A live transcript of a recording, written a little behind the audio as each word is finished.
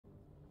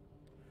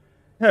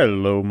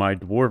Hello, my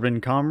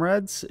dwarven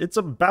comrades. It's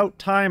about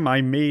time I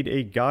made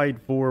a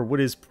guide for what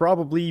is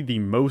probably the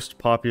most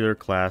popular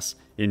class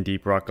in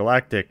Deep Rock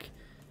Galactic.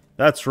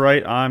 That's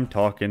right, I'm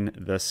talking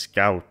the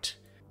Scout.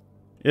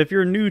 If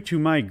you're new to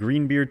my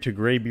Greenbeard to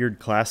Greybeard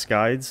class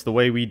guides, the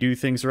way we do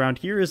things around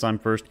here is I'm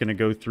first going to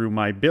go through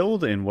my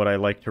build and what I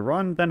like to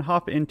run, then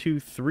hop into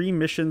 3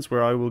 missions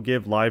where I will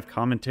give live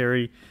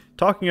commentary,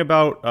 talking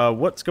about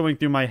what's going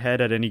through my head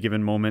at any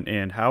given moment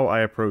and how I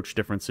approach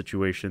different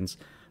situations.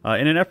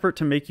 In an effort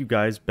to make you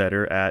guys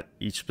better at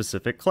each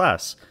specific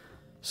class.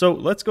 So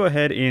let's go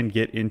ahead and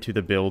get into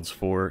the builds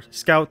for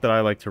Scout that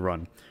I like to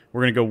run.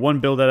 We're going to go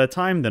one build at a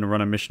time, then run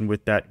a mission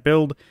with that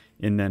build,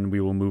 and then we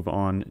will move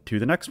on to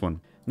the next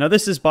one. Now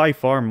this is by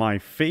far my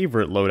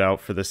favorite loadout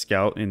for the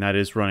Scout, and that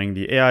is running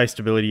the AI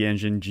Stability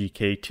Engine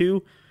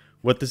GK2.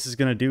 What this is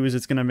going to do is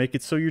it's going to make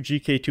it so your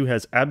GK2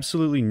 has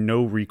absolutely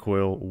no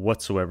recoil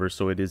whatsoever,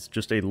 so it is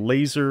just a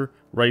laser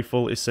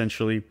rifle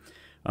essentially.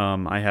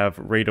 I have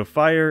rate of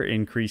fire,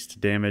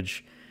 increased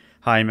damage,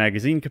 high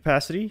magazine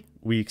capacity,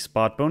 weak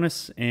spot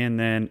bonus, and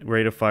then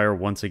rate of fire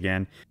once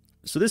again.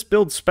 So this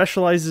build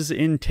specializes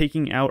in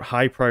taking out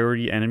high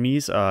priority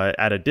enemies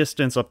at a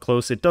distance, up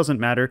close, it doesn't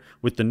matter.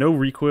 With the no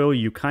recoil,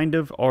 you kind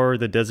of are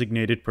the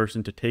designated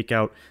person to take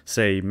out,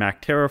 say,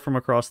 Mactera from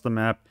across the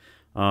map.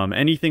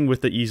 Anything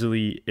with with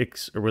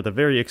a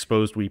very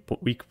exposed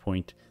weak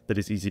point that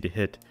is easy to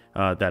hit,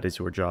 that is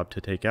your job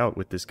to take out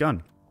with this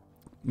gun.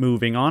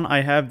 Moving on,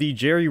 I have the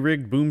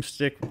jerry-rigged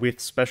boomstick with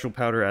special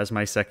powder as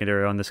my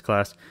secondary on this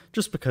class,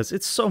 just because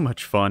it's so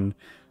much fun.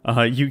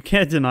 You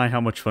can't deny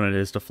how much fun it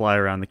is to fly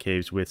around the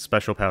caves with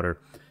special powder.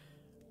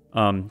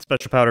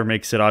 Special powder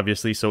makes it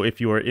obviously so if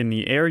you are in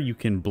the air, you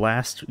can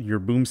blast your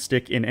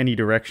boomstick in any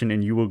direction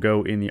and you will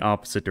go in the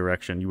opposite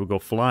direction. You will go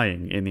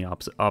flying in the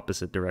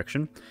opposite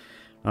direction,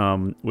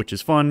 which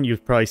is fun.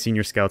 You've probably seen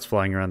your scouts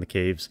flying around the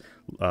caves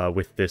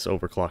with this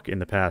overclock in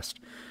the past.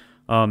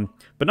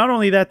 But not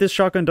only that, this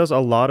shotgun does a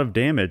lot of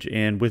damage,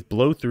 and with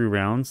blow-through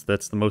rounds,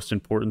 that's the most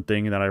important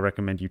thing that I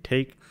recommend you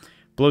take.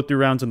 Blow-through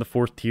rounds in the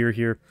 4th tier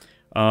here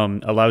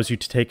allows you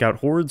to take out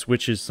hordes,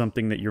 which is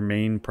something that your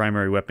main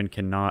primary weapon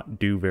cannot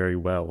do very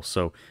well.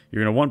 So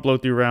you're going to want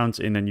blow-through rounds,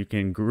 and then you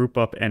can group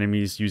up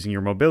enemies using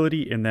your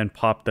mobility, and then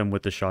pop them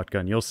with the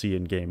shotgun. You'll see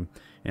in-game,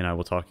 and I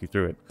will talk you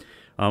through it.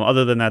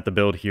 Other than that, the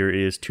build here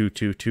is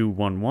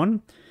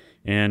 2-2-2-1-1,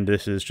 and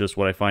this is just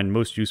what I find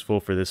most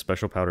useful for this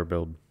special powder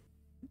build.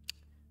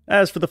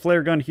 As for the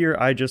flare gun here,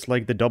 I just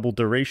like the double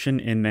duration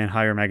and then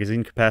higher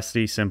magazine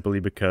capacity simply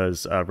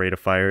because rate of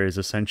fire is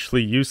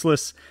essentially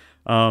useless.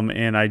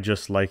 And I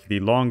just like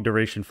the long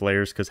duration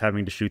flares because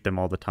having to shoot them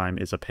all the time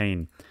is a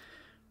pain.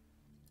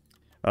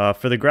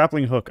 For the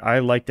grappling hook, I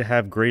like to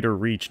have greater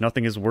reach.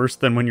 Nothing is worse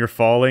than when you're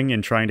falling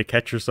and trying to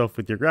catch yourself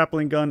with your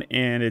grappling gun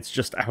and it's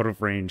just out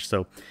of range.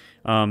 So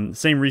for the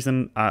same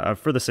reason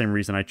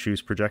I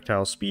choose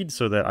projectile speed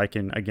so that I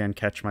can again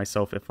catch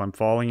myself if I'm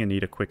falling and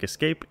need a quick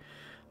escape.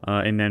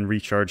 And then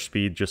recharge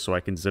speed just so I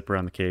can zip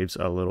around the caves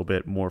a little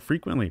bit more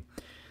frequently.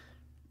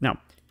 Now,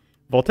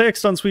 Voltaic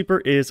Stun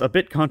Sweeper is a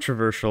bit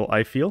controversial,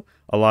 I feel.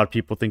 A lot of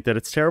people think that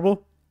it's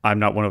terrible. I'm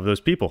not one of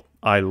those people.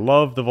 I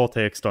love the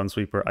Voltaic Stun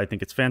Sweeper. I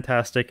think it's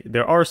fantastic.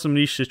 There are some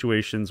niche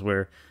situations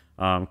where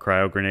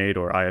Cryo Grenade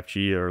or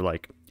IFG are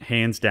like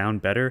hands down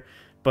better.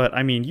 But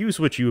I mean, use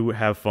what you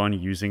have fun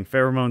using.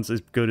 Pheromones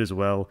is good as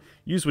well.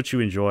 Use what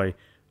you enjoy.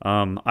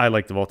 I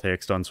like the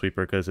Voltaic Stun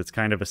Sweeper because it's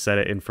kind of a set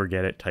it and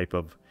forget it type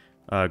of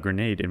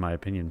grenade, in my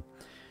opinion.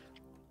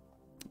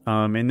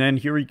 And then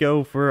here we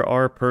go for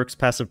our perks,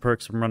 passive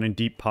perks. I'm running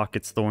Deep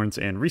Pockets, Thorns,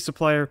 and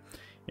Resupplier,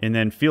 and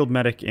then Field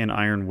Medic and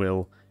Iron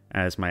Will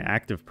as my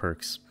active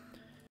perks.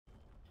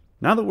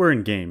 Now that we're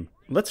in game,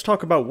 let's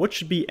talk about what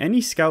should be any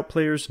scout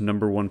player's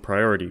 #1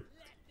 priority: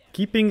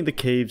 keeping the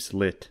caves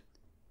lit.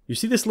 You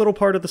see this little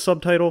part of the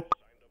subtitle?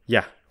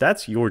 Yeah,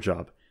 that's your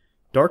job.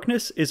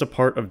 Darkness is a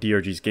part of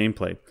DRG's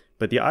gameplay,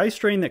 but the eye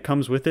strain that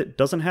comes with it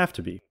doesn't have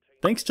to be.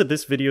 Thanks to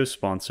this video's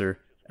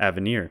sponsor,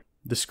 Avenir.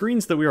 The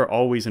screens that we are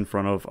always in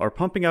front of are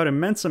pumping out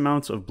immense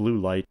amounts of blue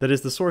light that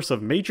is the source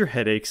of major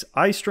headaches,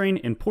 eye strain,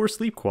 and poor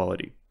sleep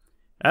quality.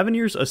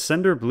 Avenir's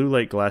Ascender blue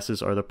light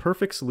glasses are the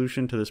perfect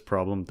solution to this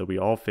problem that we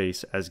all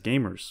face as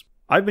gamers.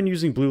 I've been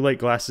using blue light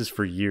glasses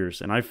for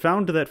years, and I've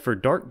found that for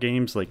dark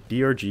games like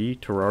DRG,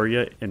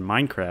 Terraria, and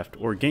Minecraft,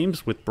 or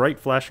games with bright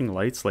flashing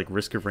lights like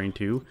Risk of Rain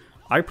 2,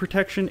 eye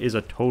protection is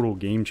a total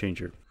game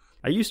changer.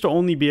 I used to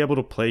only be able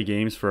to play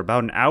games for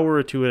about an hour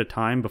or two at a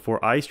time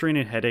before eye strain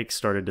and headaches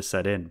started to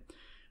set in.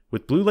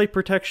 With blue light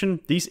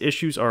protection, these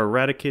issues are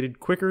eradicated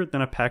quicker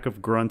than a pack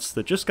of grunts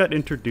that just got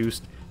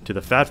introduced to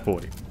the Fat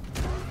Boy.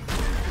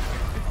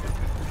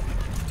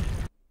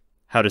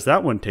 How does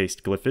that one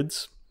taste,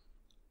 Glyphids?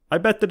 I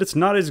bet that it's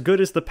not as good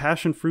as the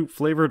passion fruit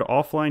flavored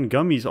offline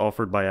gummies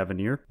offered by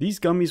Avenir. These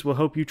gummies will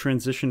help you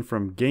transition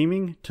from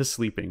gaming to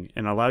sleeping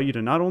and allow you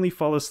to not only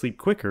fall asleep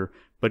quicker,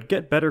 but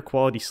get better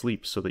quality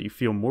sleep so that you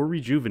feel more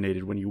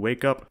rejuvenated when you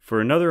wake up for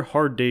another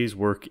hard day's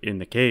work in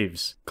the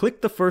caves.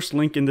 Click the first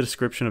link in the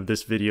description of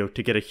this video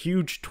to get a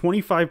huge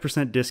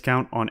 25%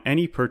 discount on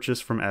any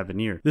purchase from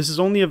Avenir. This is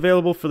only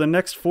available for the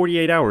next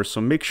 48 hours,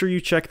 so make sure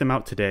you check them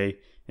out today,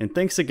 and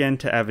thanks again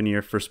to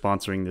Avenir for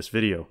sponsoring this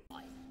video.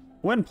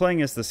 When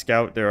playing as the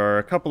Scout, there are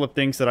a couple of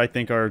things that I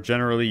think are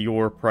generally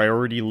your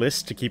priority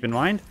list to keep in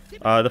mind.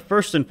 The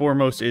first and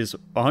foremost is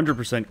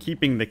 100%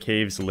 keeping the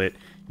caves lit.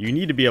 You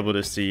need to be able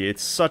to see.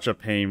 It's such a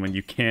pain when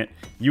you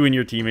and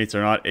your teammates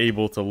are not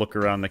able to look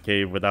around the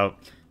cave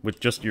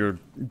with just your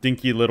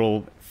dinky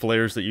little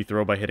flares that you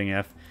throw by hitting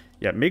F.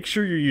 Yeah, make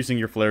sure you're using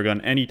your flare gun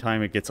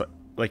anytime it gets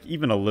like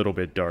even a little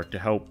bit dark to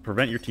help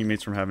prevent your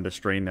teammates from having to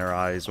strain their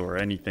eyes or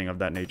anything of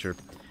that nature.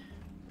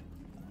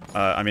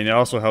 I mean, it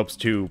also helps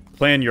to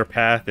plan your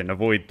path and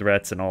avoid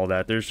threats and all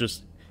that. There's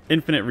just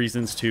infinite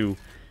reasons to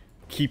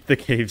keep the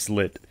caves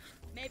lit.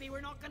 Maybe we're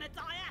not gonna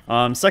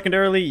die.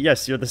 Secondarily,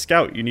 yes, you're the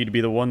Scout. You need to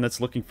be the one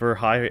that's looking for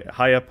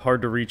high up,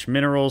 hard to reach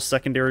minerals,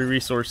 secondary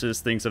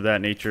resources, things of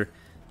that nature.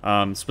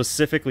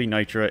 Specifically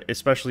Nitra,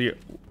 especially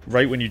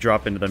right when you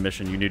drop into the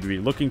mission. You need to be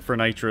looking for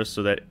Nitra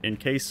so that in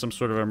case some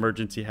sort of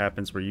emergency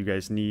happens where you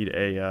guys need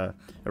a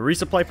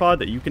resupply pod,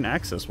 that you can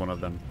access one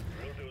of them.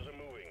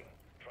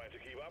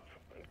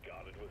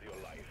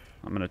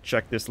 I'm gonna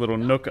check this little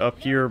nook up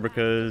here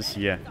because,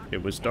 yeah,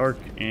 it was dark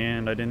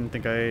and I didn't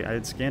think I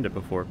had scanned it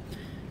before.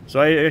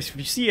 So if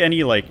you see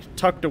any, like,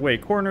 tucked away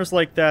corners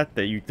like that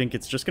you think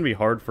it's just gonna be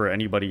hard for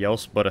anybody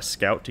else but a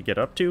Scout to get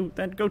up to,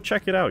 then go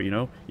check it out, you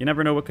know? You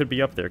never know what could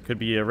be up there. Could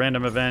be a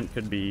random event,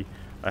 could be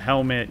a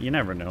helmet, you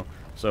never know.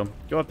 So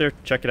go up there,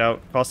 check it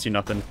out, costs you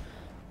nothing.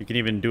 You can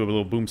even do a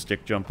little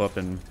boomstick jump up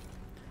and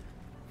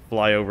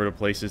fly over to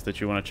places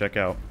that you want to check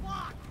out.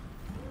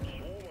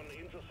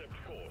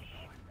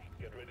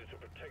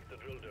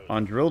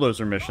 On drill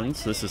dozer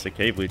missions, this is a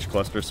cave leech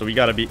cluster, so we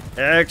gotta be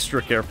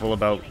extra careful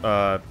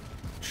about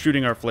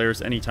shooting our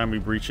flares anytime we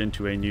breach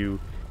into a new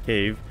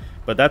cave.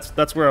 But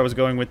that's where I was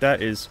going with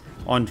that, is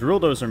on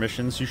drill dozer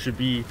missions, you should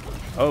be...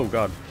 Oh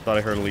god, thought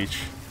I heard a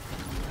leech.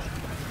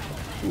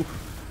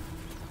 Oof.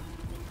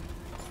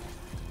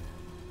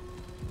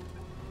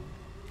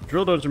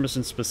 Drill dozer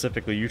missions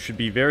specifically, you should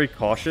be very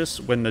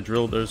cautious when the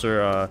drill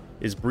dozer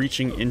is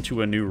breaching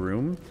into a new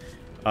room.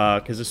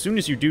 Because as soon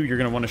as you do, you're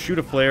going to want to shoot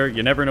a flare.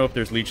 You never know if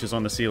there's leeches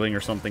on the ceiling or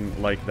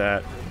something like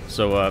that.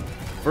 So,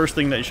 first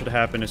thing that should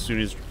happen as soon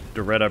as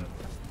Doretta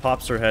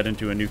pops her head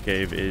into a new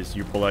cave is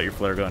you pull out your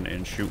flare gun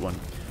and shoot one.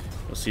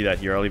 You'll see that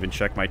here. I'll even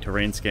check my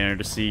terrain scanner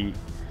to see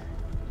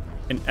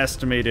an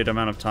estimated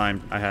amount of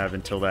time I have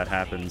until that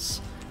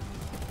happens.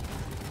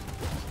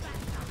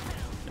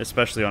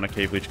 Especially on a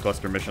cave leech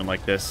cluster mission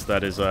like this,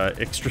 that is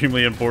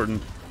extremely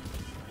important.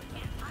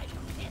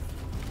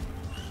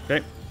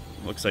 Okay.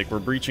 Looks like we're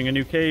breaching a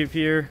new cave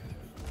here.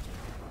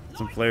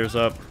 Some flares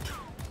up.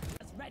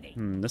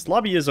 This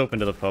lobby is open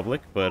to the public,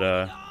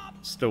 but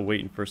still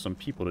waiting for some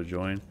people to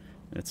join.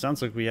 It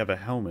sounds like we have a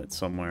helmet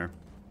somewhere.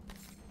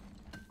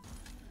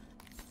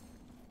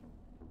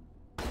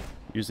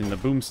 Using the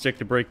boomstick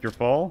to break your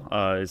fall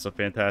is a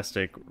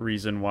fantastic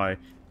reason why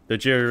the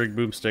jerry-rig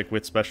boomstick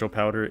with special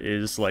powder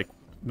is like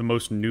the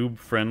most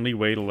noob-friendly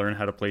way to learn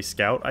how to play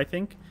Scout, I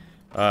think.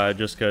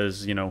 Just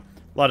because, you know,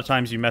 a lot of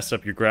times you mess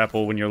up your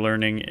grapple when you're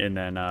learning, and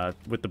then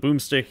with the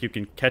boomstick you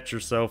can catch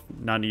yourself,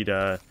 not need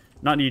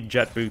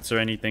jet boots or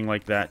anything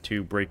like that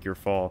to break your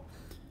fall.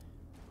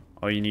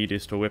 All you need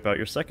is to whip out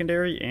your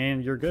secondary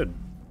and you're good.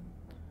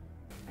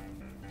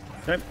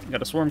 Okay,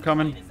 got a swarm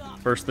coming.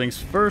 First things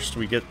first,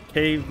 we get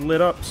cave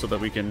lit up so that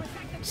we can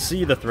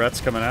see the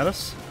threats coming at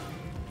us.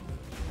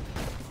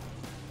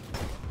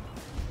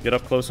 Get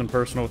up close and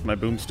personal with my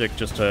boomstick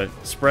just to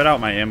spread out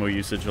my ammo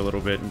usage a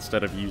little bit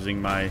instead of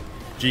using my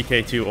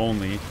GK2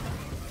 only.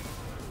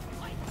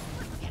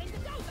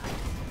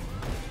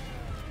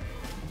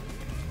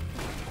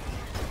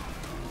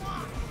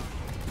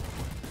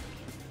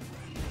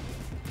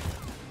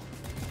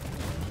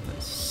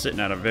 It's sitting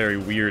at a very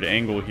weird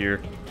angle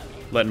here,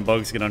 letting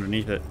bugs get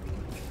underneath it.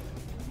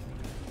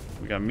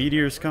 We got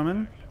meteors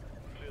coming.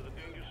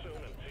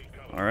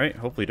 Alright,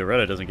 hopefully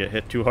Doretta doesn't get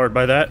hit too hard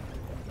by that.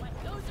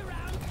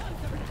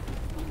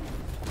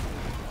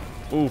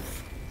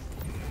 Oof.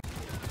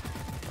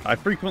 I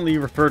frequently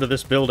refer to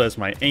this build as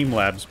my aim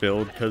labs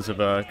build because of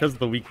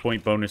the weak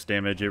point bonus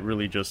damage. It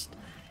really just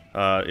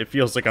it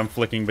feels like I'm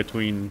flicking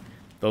between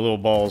the little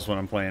balls when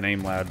I'm playing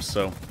aim labs.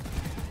 So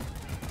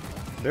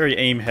very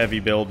aim heavy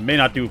build. May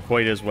not do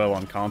quite as well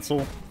on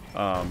console,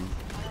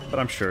 but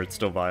I'm sure it's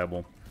still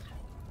viable.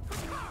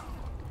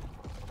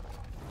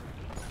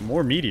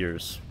 More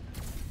meteors.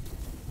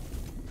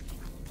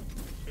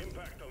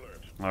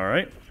 All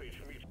right.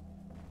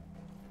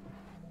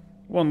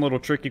 One little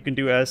trick you can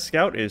do as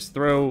Scout is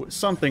throw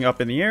something up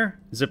in the air,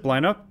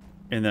 zipline up,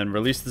 and then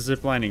release the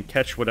zipline and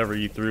catch whatever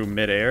you threw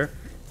mid-air.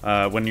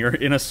 When you're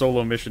in a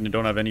solo mission and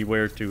don't have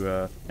anywhere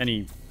to,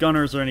 any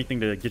gunners or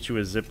anything to get you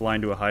a zipline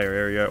to a higher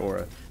area or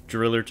a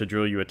driller to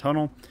drill you a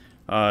tunnel,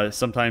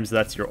 sometimes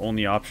that's your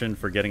only option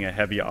for getting a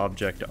heavy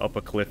object up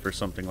a cliff or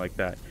something like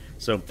that.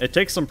 So it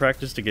takes some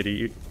practice to get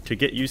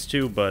used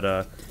to,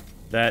 but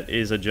that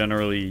is a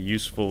generally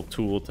useful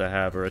tool to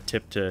have, or a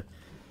tip to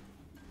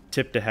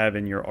have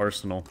in your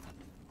arsenal.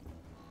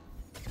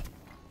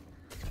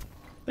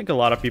 I think a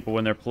lot of people,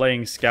 when they're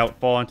playing Scout,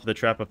 fall into the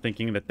trap of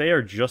thinking that they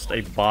are just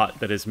a bot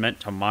that is meant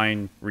to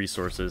mine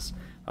resources,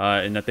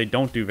 and that they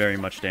don't do very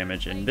much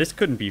damage, and this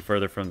couldn't be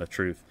further from the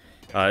truth.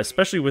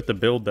 Especially with the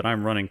build that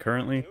I'm running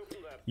currently,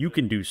 you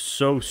can do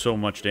so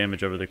much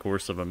damage over the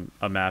course of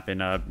a map,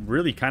 and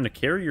really kind of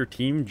carry your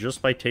team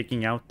just by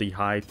taking out the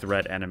high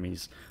threat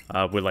enemies,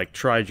 with like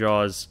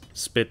Tri-Jaws,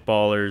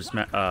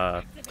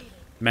 Spitballers,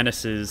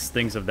 Menaces,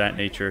 things of that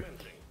nature.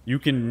 You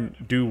can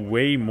do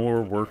way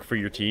more work for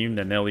your team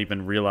than they'll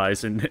even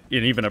realize and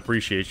even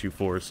appreciate you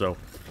for. So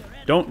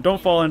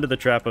don't fall into the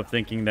trap of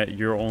thinking that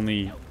you're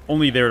only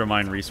there to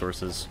mine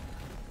resources.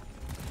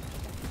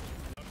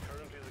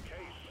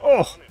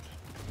 Oh!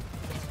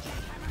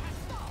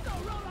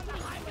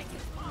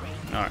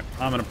 Alright,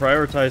 I'm going to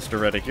prioritize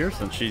Doretta here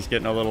since she's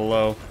getting a little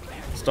low.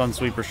 Stun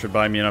Sweeper should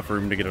buy me enough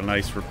room to get a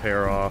nice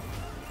repair off.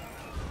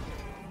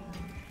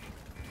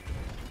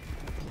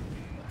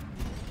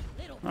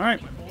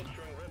 Alright.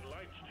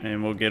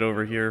 And we'll get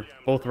over here.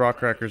 Both rock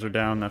crackers are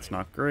down. That's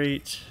not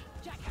great.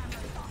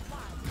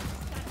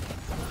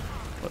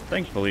 But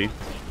thankfully,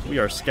 we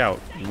are Scout,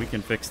 and we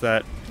can fix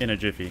that in a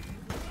jiffy.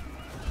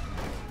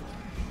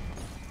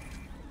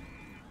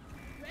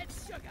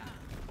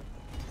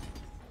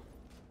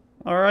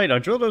 Alright,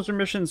 on Drill Dozer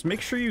missions,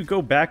 make sure you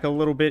go back a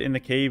little bit in the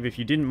cave if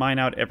you didn't mine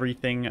out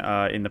everything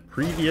in the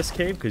previous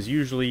cave, because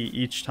usually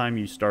each time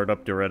you start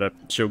up Doretta,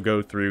 she'll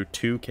go through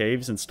 2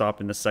 caves and stop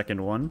in the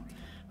second one.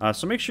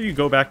 So make sure you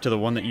go back to the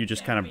one that you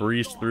just kind of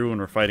breezed through and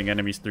were fighting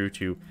enemies through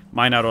to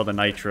mine out all the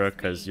Nitra,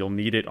 because you'll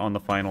need it on the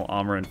final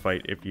Amaran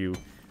fight if you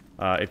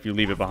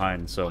leave it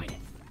behind. So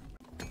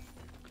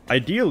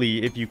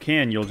ideally, if you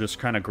can, you'll just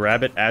kind of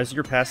grab it as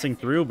you're passing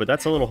through, but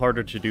that's a little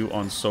harder to do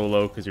on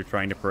solo because you're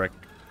trying to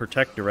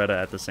protect Doretta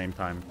at the same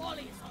time.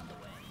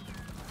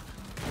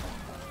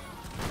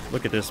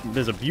 Look at this.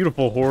 There's a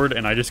beautiful horde,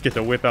 and I just get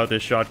to whip out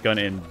this shotgun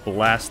and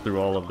blast through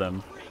all of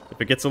them. If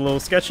it gets a little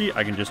sketchy,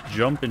 I can just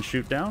jump and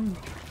shoot down.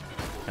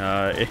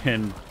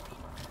 And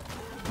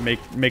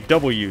make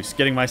double use,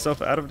 getting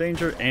myself out of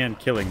danger and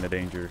killing the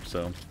danger.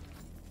 So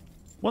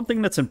one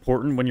thing that's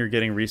important when you're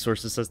getting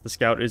resources as the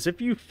Scout is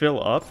if you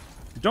fill up,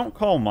 don't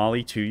call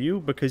Molly to you,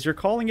 because you're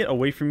calling it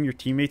away from your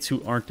teammates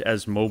who aren't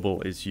as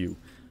mobile as you.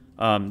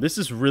 This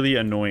is really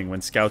annoying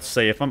when Scouts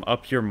say, if I'm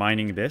up here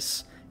mining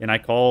this, and I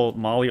call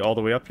Molly all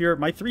the way up here,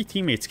 my 3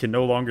 teammates can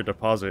no longer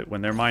deposit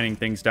when they're mining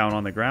things down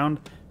on the ground,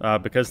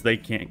 because they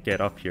can't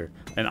get up here.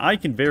 And I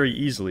can very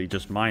easily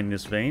just mine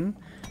this vein,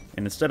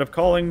 and instead of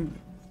calling...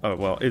 Oh,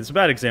 well, it's a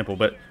bad example,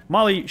 but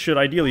Molly should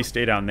ideally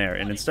stay down there,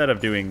 and instead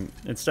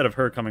of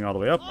her coming all the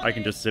way up, I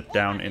can just zip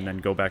down and then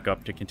go back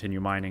up to continue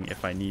mining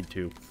if I need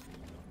to.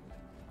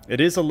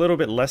 It is a little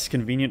bit less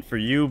convenient for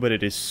you, but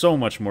it is so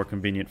much more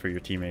convenient for your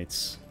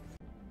teammates.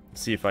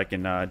 Let's see if I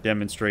can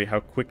demonstrate how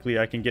quickly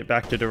I can get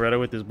back to Doretta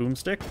with this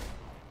boomstick.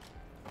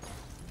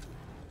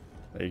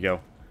 There you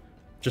go.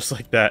 Just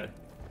like that.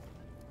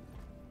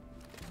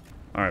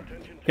 Alright.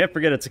 Can't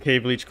forget it's a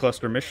cave leech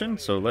cluster mission,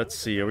 so let's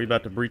see. Are we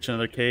about to breach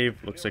another cave?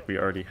 Looks like we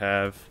already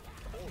have.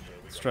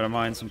 Let's try to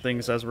mine some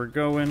things as we're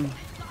going.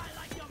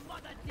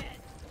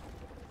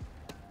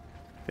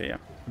 Okay, yeah.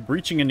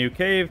 Breaching a new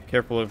cave.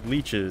 Careful of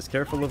leeches.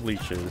 Careful of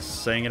leeches.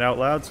 Saying it out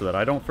loud so that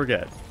I don't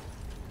forget.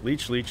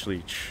 Leech, leech,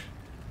 leech.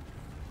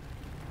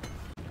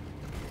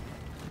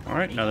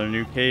 Alright, another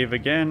new cave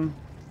again.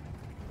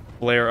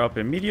 Flare up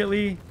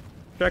immediately.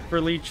 Check for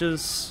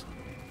leeches.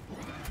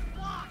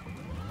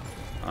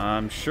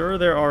 I'm sure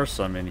there are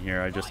some in here.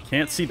 I just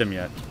can't see them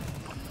yet.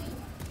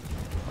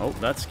 Oh,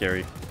 that's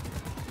scary.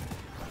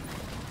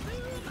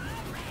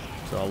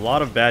 So a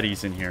lot of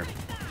baddies in here.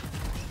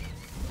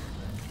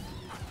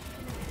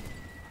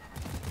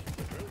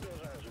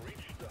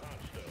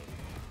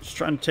 Just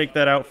trying to take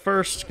that out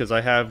first, because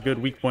I have good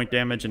weak point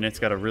damage, and it's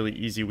got a really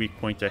easy weak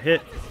point to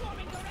hit.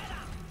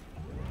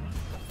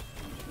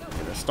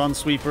 Get a stun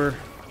sweeper.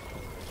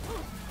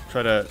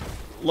 Try to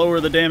lower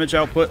the damage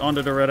output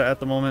onto Doretta at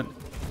the moment.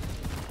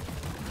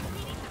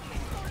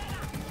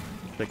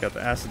 Take out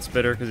the acid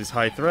spitter because he's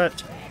high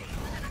threat.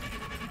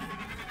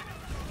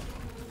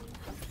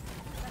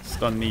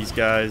 Stun these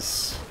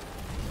guys.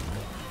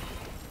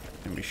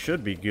 And we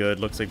should be good.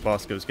 Looks like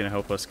Bosco's going to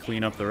help us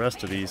clean up the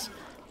rest of these.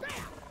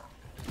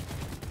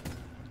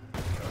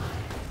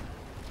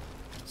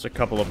 Just a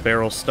couple of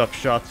barrel stuff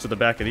shots to the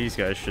back of these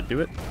guys should do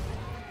it.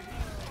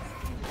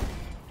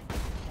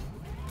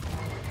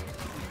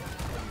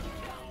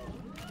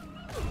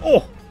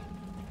 Oh!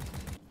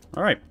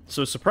 Alright,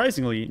 so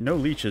surprisingly, no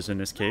leeches in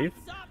this cave.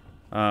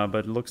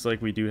 But it looks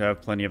like we do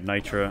have plenty of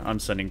Nitra. I'm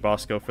sending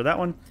Bosco for that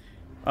one.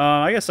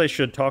 I guess I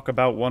should talk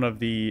about one of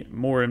the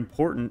more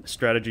important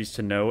strategies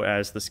to know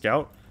as the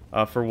Scout.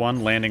 For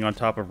one, landing on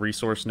top of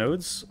resource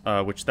nodes,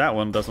 which that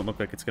one doesn't look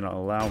like it's going to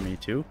allow me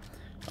to.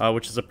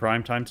 Which is a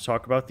prime time to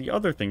talk about the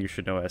other thing you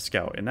should know as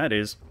Scout, and that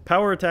is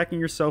power attacking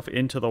yourself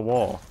into the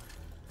wall.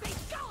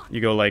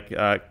 You go like,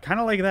 kind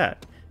of like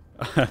that.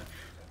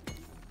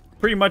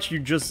 Pretty much you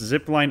just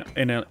zipline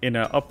in an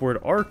upward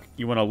arc.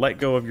 You want to let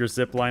go of your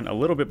zipline a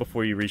little bit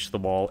before you reach the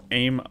wall.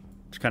 Aim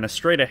kind of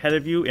straight ahead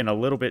of you and a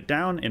little bit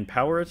down in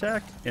power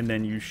attack, and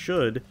then you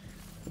should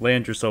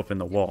land yourself in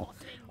the wall.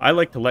 I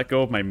like to let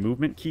go of my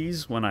movement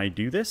keys when I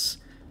do this,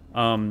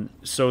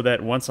 so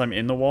that once I'm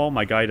in the wall,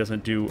 my guy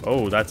doesn't do...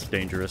 Oh, that's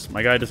dangerous.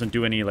 My guy doesn't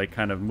do any, like,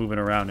 kind of moving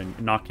around and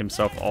knock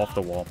himself off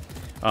the wall.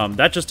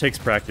 That just takes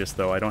practice,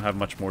 though. I don't have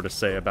much more to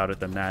say about it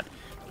than that.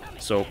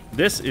 So,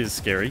 this is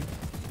scary.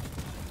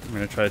 I'm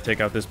going to try to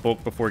take out this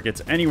bulk before it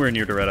gets anywhere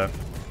near Doretta.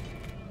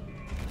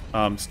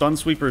 Stun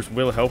sweepers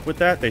will help with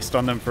that. They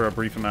stun them for a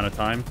brief amount of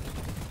time.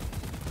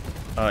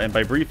 And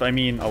by brief, I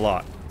mean a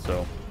lot.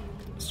 So,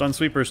 stun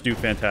sweepers do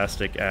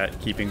fantastic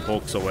at keeping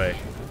bulks away.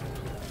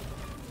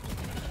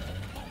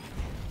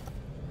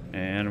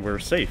 And we're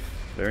safe.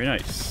 Very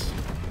nice.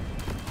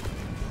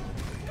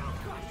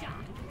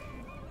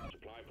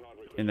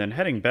 And then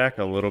heading back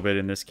a little bit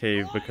in this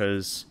cave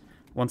because,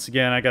 once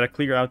again, I gotta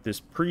clear out this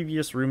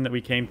previous room that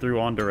we came through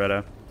on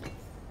Doretta.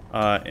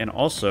 And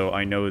also,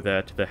 I know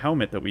that the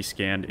helmet that we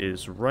scanned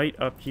is right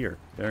up here.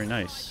 Very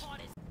nice.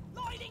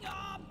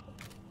 I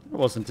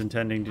wasn't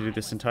intending to do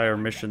this entire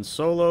mission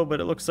solo, but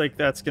it looks like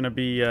that's gonna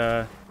be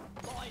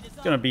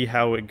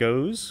how it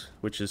goes,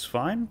 which is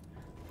fine.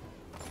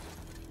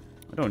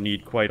 I don't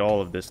need quite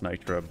all of this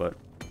nitra, but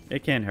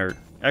it can't hurt.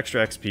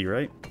 Extra XP,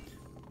 right?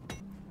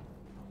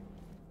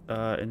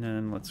 And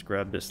then let's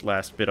grab this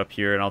last bit up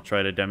here, and I'll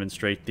try to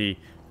demonstrate the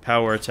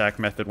power attack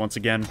method once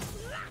again.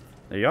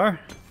 There you are.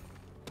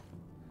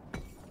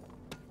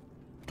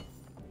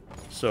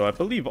 So I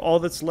believe all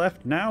that's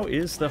left now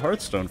is the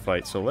Hearthstone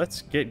fight. So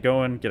let's get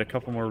going, get a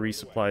couple more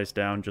resupplies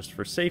down just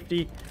for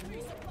safety.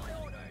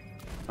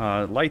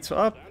 Lights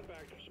up.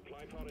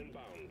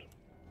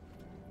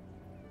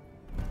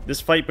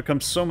 This fight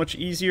becomes so much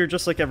easier,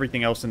 just like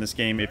everything else in this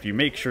game, if you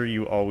make sure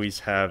you always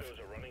have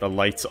the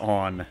lights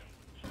on.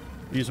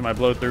 Using my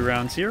blow-through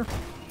rounds here.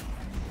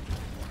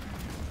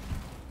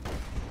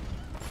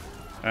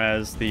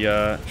 As the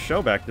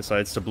Shellback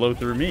decides to blow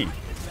through me.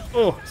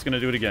 Oh, he's gonna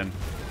do it again.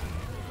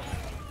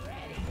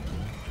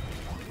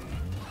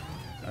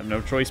 I have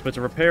no choice but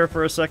to repair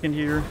for a second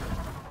here.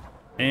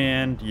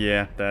 And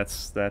yeah,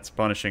 that's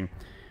punishing.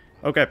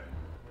 Okay.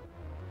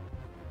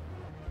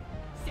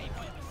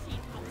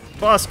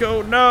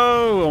 Bosco,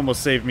 no!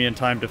 Almost saved me in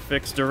time to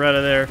fix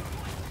Doretta there.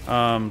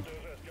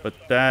 But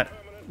that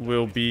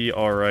will be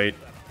alright,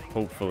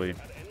 hopefully.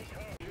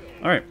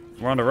 Alright,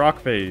 we're on to rock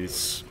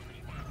phase.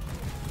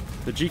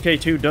 The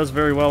GK2 does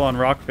very well on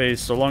rock phase,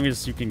 so long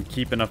as you can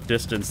keep enough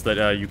distance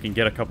that you can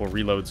get a couple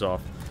reloads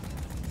off.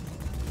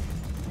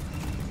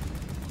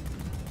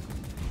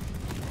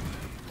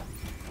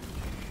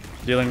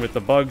 Dealing with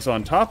the bugs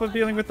on top of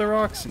dealing with the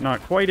rocks,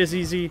 not quite as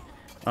easy,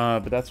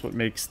 but that's what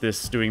makes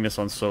doing this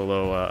on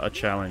solo a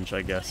challenge,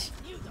 I guess.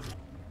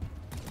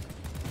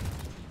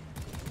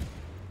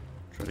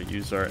 Try to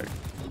use our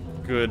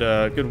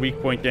good weak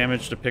point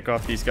damage to pick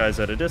off these guys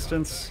at a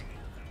distance.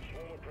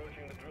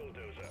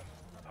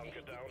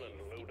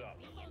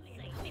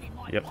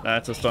 Yep,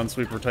 that's a stun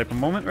sweeper type of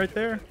moment right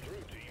there.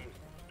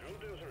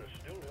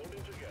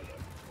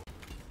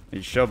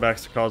 These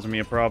shellbacks are causing me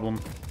a problem.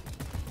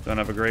 Don't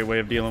have a great way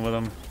of dealing with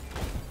them.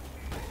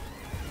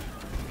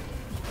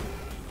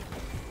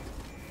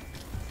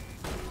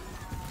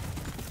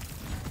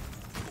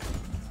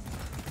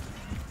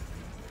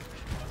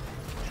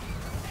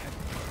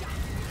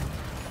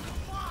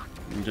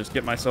 And just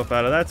get myself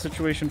out of that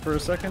situation for a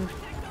second.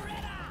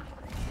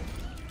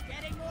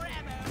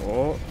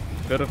 Oh,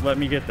 could have let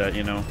me get that,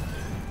 you know.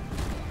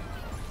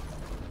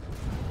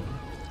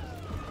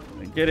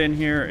 Get in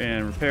here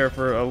and repair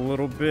for a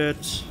little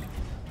bit.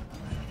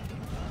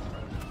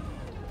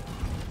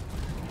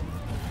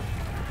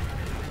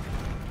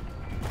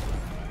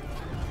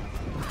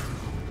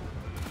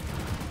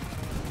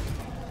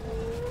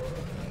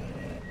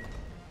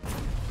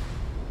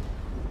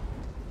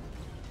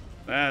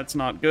 That's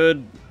not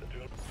good.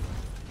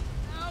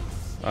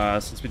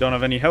 Since we don't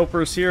have any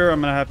helpers here,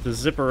 I'm gonna have to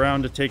zip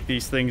around to take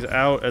these things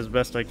out as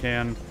best I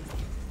can,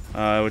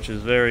 which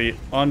is very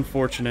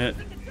unfortunate.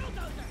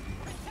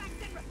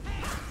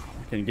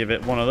 Can give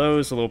it one of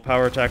those, a little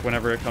power attack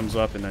whenever it comes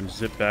up, and then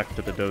zip back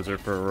to the dozer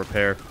for a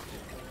repair.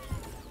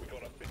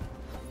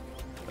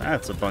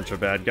 That's a bunch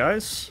of bad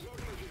guys.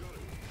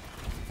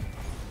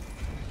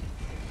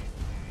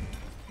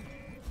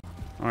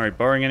 Alright,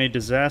 barring any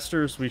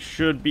disasters, we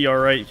should be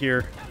alright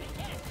here.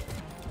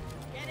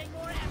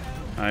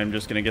 I'm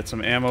just going to get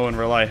some ammo and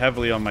rely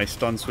heavily on my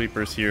stun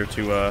sweepers here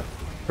to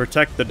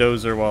protect the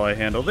dozer while I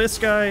handle this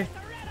guy.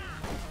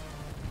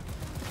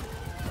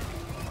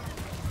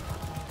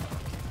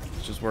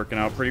 It's just working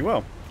out pretty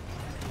well.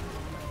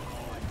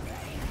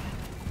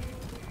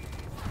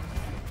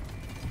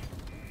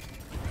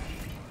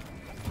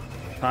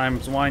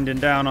 Time's winding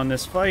down on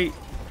this fight,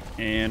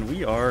 and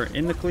we are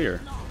in the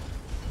clear.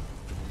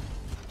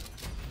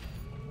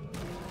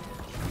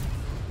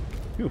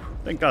 Whew,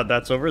 thank God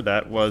that's over.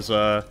 That was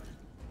a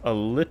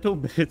little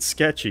bit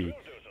sketchy.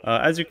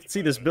 As you can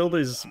see, this build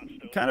is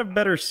kind of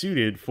better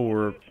suited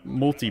for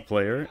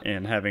multiplayer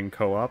and having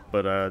co-op,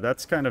 but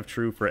that's kind of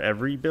true for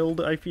every build,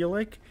 I feel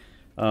like.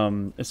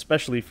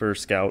 Especially for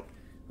Scout.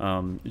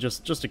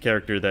 Just a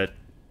character that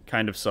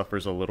kind of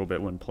suffers a little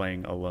bit when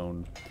playing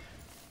alone.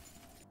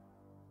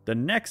 The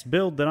next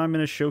build that I'm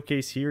going to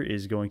showcase here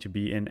is going to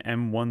be an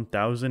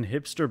M1000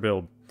 hipster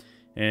build.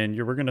 And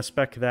we're going to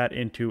spec that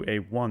into a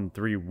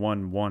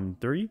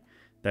 13113.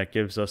 That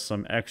gives us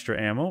some extra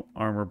ammo,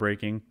 armor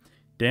breaking,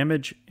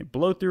 damage,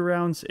 blow-through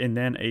rounds, and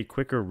then a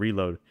quicker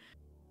reload.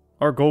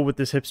 Our goal with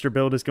this hipster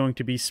build is going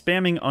to be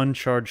spamming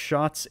uncharged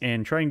shots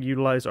and trying to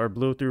utilize our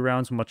blow-through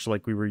rounds, much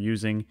like we were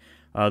using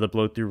the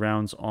blow-through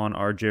rounds on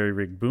our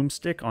jerry-rig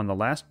boomstick on the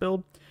last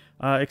build.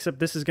 Except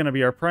this is going to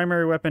be our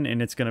primary weapon,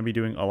 and it's going to be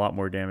doing a lot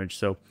more damage.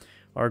 So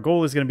our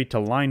goal is going to be to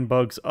line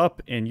bugs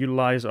up and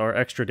utilize our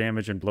extra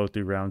damage and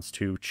blow-through rounds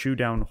to chew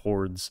down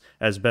hordes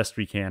as best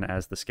we can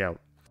as the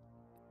Scout.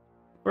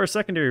 For our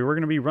secondary, we're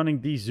going to be running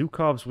the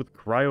Zhukovs with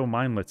cryo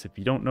minelets. If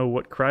you don't know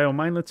what cryo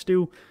minelets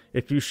do,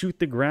 if you shoot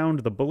the ground,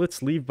 the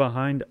bullets leave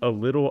behind a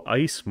little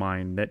ice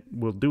mine that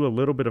will do a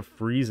little bit of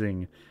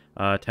freezing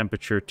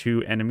temperature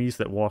to enemies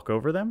that walk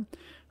over them.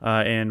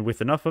 And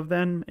with enough of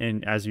them,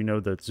 and as you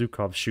know, the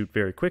Zhukovs shoot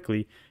very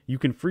quickly, you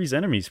can freeze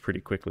enemies pretty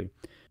quickly.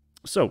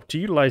 So, to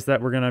utilize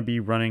that, we're going to be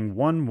running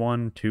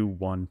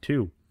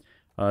 11212.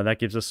 That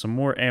gives us some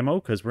more ammo,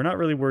 because we're not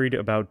really worried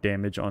about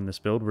damage on this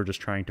build. We're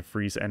just trying to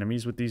freeze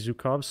enemies with these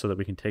Zhukovs so that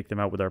we can take them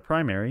out with our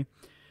primary.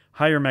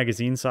 Higher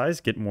magazine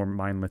size, get more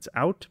minelets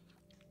out.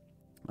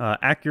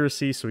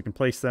 Accuracy, so we can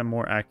place them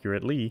more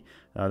accurately.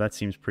 That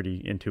seems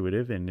pretty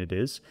intuitive, and it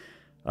is.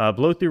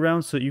 Blow-through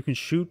rounds, so that you can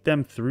shoot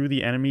them through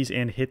the enemies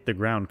and hit the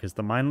ground, because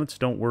the minelets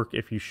don't work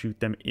if you shoot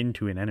them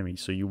into an enemy.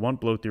 So you want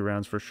blow-through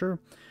rounds for sure.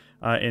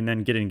 And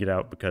then get in, get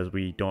out, because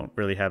we don't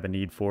really have a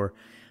need for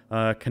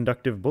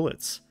conductive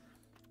bullets.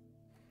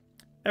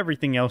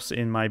 Everything else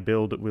in my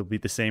build will be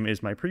the same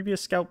as my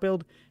previous Scout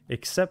build,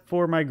 except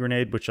for my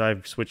grenade, which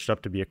I've switched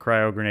up to be a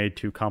cryo grenade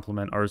to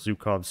complement our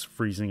Zhukov's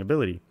freezing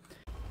ability.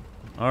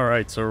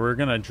 Alright, so we're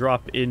going to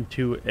drop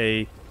into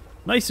a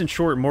nice and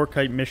short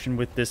Morkite mission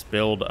with this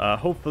build.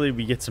 Hopefully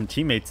we get some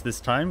teammates this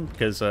time,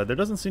 because there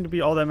doesn't seem to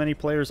be all that many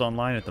players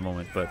online at the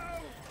moment, but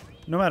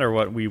no matter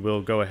what, we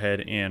will go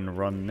ahead and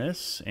run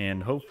this,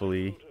 and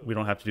hopefully we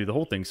don't have to do the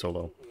whole thing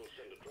solo.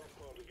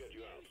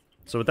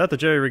 So without the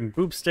jerry-rigging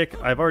boomstick,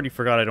 I've already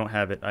forgot I don't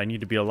have it. I need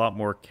to be a lot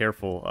more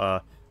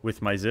careful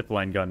with my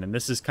zipline gun, and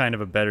this is kind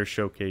of a better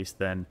showcase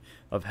then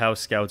of how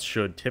Scouts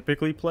should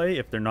typically play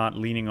if they're not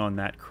leaning on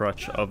that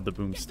crutch of the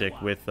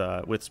boomstick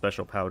with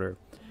special powder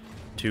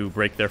to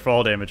break their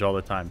fall damage all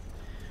the time.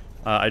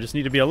 I just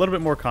need to be a little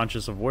bit more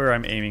conscious of where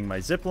I'm aiming my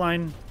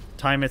zipline,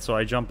 time it so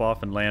I jump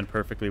off and land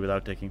perfectly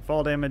without taking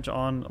fall damage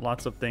on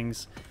lots of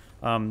things.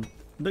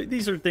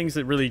 These are things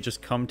that really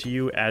just come to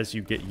you as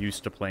you get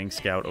used to playing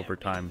Scout over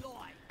time.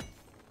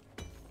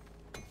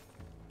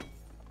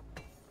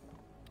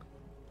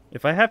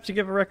 If I have to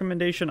give a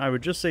recommendation, I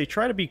would just say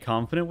try to be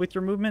confident with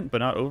your movement, but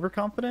not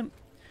overconfident.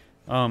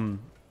 You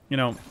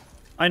know,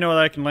 I know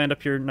that I can land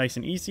up here nice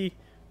and easy.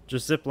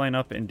 Just zip line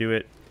up and do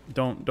it.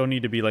 Don't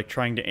need to be like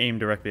trying to aim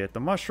directly at the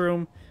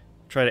mushroom.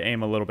 Try to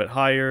aim a little bit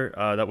higher.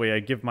 That way I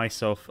give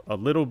myself a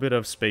little bit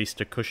of space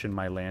to cushion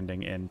my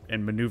landing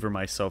and maneuver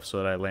myself so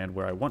that I land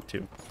where I want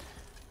to.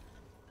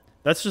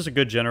 That's just a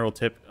good general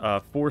tip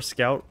for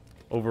Scout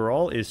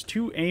overall, is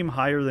to aim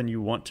higher than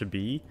you want to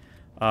be.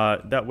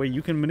 That way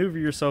you can maneuver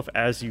yourself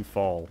as you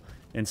fall.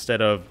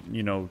 Instead of,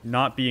 you know,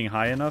 not being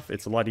high enough,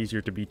 it's a lot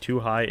easier to be too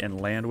high and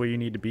land where you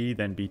need to be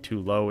than be too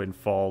low and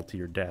fall to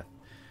your death.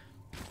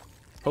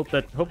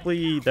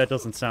 Hopefully that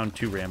doesn't sound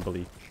too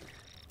rambly.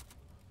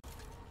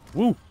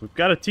 Woo! We've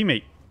got a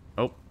teammate.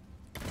 Oh.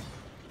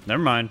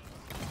 Never mind.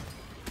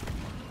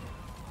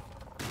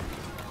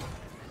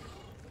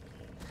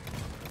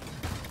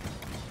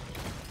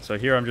 So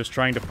here I'm just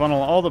trying to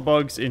funnel all the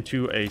bugs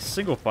into a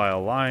single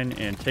file line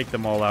and take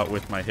them all out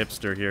with my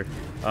hipster here.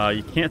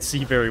 You can't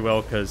see very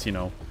well because, you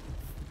know,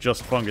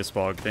 just fungus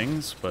fog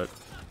things, but...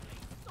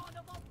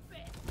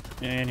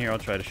 And here I'll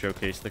try to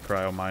showcase the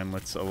cryo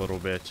minelets a little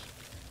bit.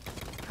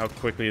 How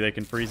quickly they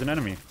can freeze an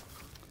enemy.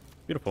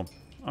 Beautiful.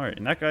 Alright,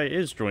 and that guy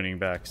is joining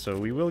back, so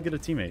we will get a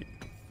teammate.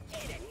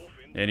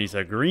 And he's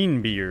a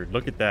GREENBEARD.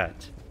 Look at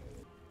that.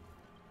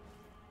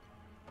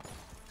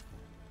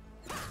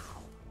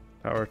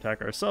 Power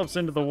attack ourselves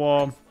into the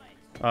wall,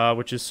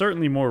 which is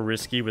certainly more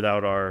risky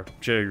without our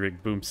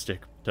jerry-rig boomstick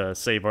to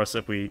save us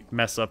if we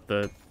mess up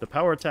the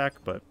power attack,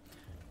 but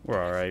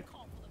we're alright.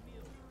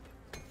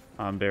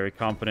 I'm very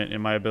confident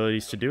in my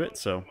abilities to do it,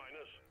 so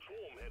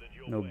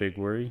no big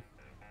worry.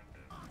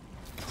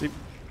 See,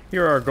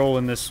 here our goal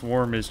in this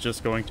swarm is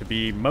just going to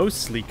be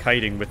mostly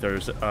kiting with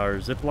our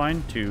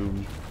zipline to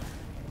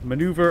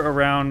maneuver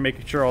around,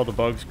 making sure all the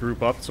bugs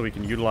group up so we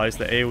can utilize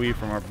the AoE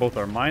from both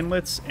our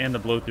minelets and the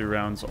blow-through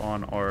rounds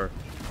on our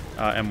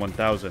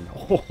M1000.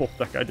 Oh,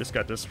 that guy just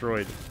got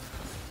destroyed.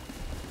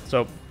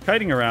 So,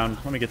 kiting around,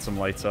 let me get some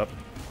lights up.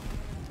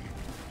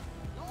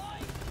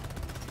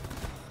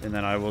 And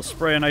then I will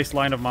spray a nice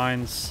line of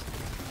mines.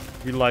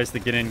 utilize the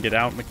get in, get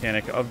out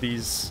mechanic of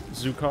these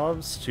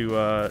Zukovs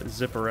to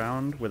zip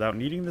around without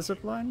needing the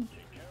zip line.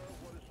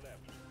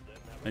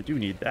 I do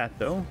need that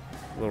though.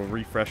 A little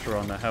refresher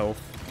on the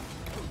health.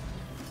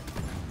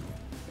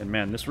 And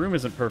man, this room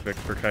isn't perfect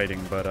for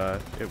kiting, but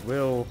it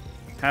will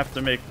have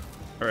to make...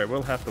 Alright,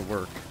 we'll have to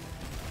work.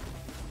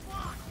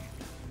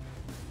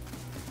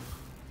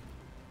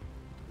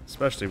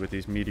 Especially with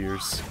these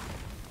meteors.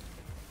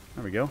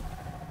 There we go.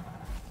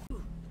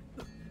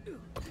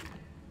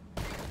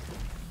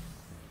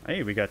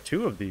 Hey, we got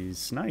 2 of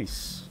these.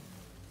 Nice.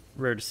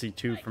 Rare to see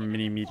 2 from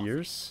mini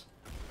meteors.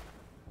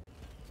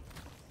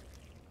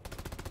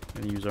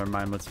 Gonna use our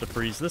mindlets to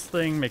freeze this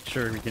thing. Make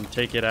sure we can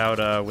take it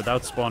out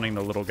without spawning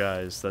the little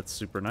guys. That's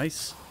super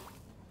nice.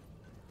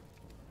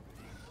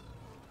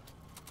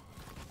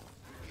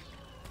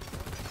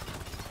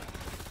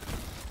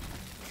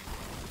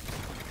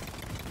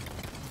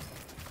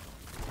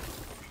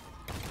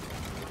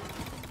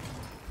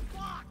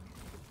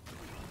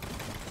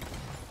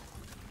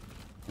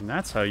 And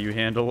that's how you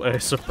handle a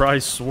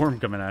surprise swarm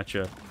coming at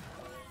you.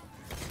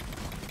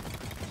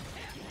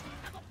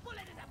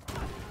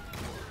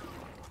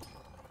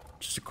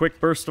 Just a quick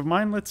burst of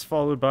mindlets,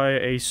 followed by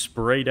a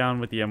spray down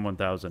with the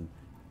M1000.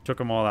 Took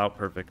them all out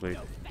perfectly.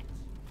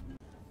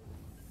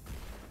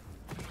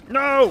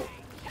 No!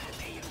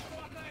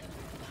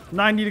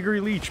 90-degree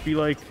leech, be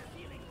like...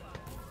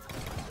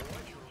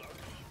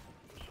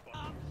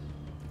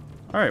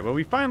 Alright, well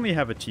we finally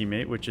have a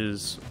teammate, which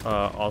is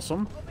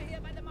awesome.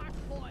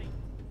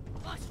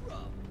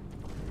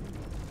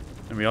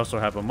 And we also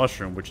have a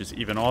mushroom, which is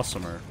even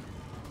awesomer.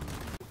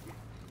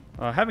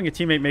 Having a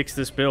teammate makes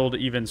this build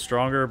even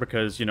stronger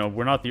because, you know,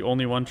 we're not the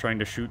only one trying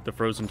to shoot the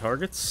frozen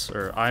targets.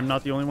 Or I'm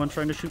not the only one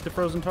trying to shoot the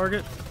frozen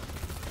target.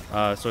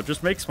 So it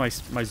just makes my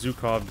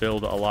Zukov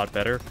build a lot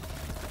better.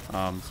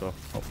 So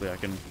hopefully I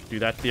can do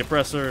that to the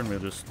oppressor and we'll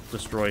just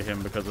destroy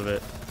him because of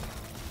it.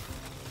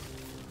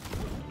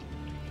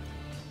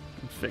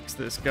 Fix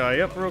this guy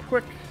up real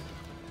quick.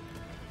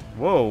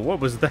 Whoa, what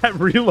was that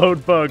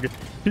reload bug?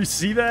 You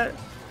see that?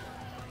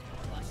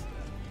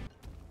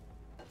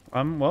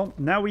 Well,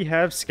 now we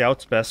have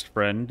Scout's best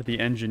friend, the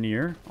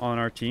engineer, on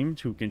our team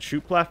who can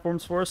shoot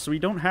platforms for us, so we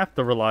don't have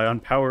to rely on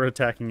power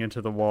attacking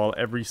into the wall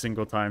every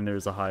single time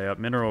there's a high-up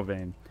mineral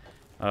vein.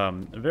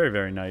 Very,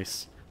 very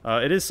nice.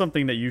 It is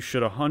something that you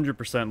should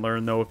 100%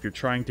 learn, though, if you're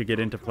trying to get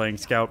into playing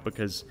Scout,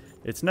 because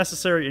it's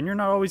necessary, and you're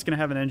not always going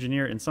to have an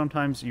engineer, and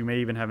sometimes you may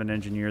even have an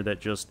engineer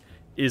that just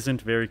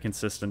isn't very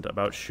consistent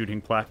about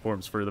shooting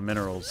platforms for the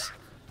minerals.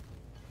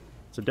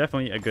 So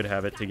definitely a good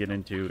habit to get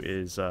into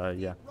is,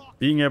 yeah,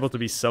 being able to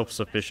be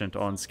self-sufficient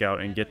on Scout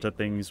and get to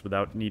things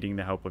without needing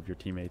the help of your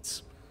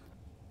teammates.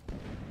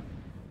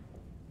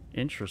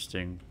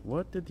 Interesting.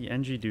 What did the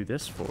NG do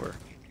this for?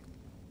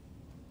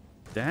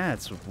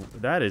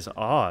 That is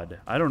odd.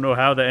 I don't know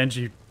how the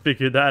NG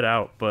figured that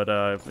out, but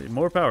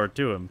more power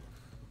to him.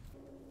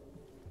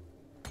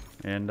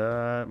 And,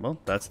 well,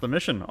 that's the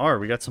mission.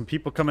 We got some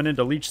people coming in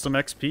to leech some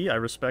XP. I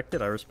respect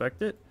it, I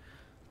respect it.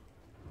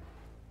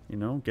 You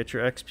know, get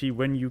your XP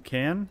when you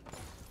can.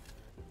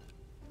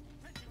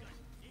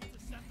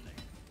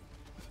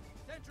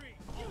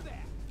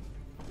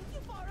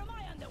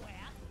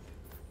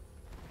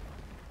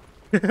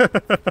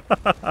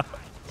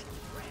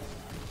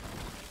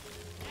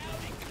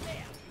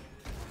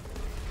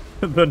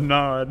 The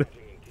nod.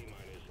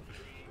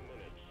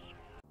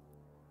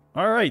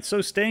 Alright,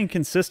 so staying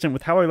consistent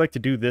with how I like to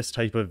do this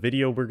type of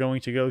video, we're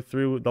going to go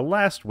through the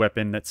last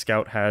weapon that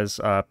Scout has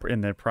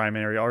in their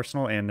primary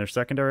arsenal and their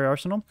secondary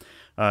arsenal,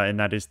 and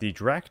that is the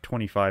Drak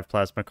 25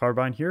 Plasma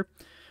Carbine here,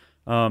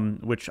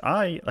 which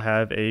I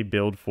have a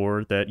build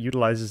for that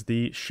utilizes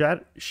the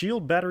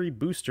Shield Battery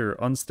Booster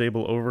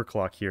Unstable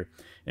Overclock here.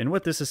 And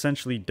what this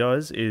essentially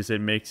does is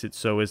it makes it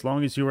so as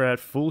long as you are at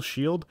full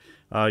shield,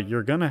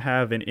 you're going to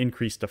have an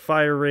increase to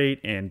fire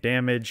rate and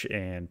damage,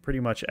 and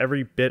pretty much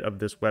every bit of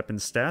this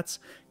weapon's stats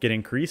get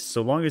increased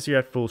so long as you're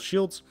at full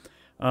shields,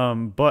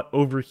 but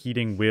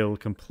overheating will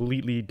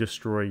completely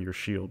destroy your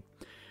shield.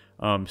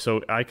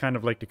 So I kind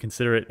of like to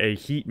consider it a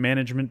heat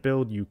management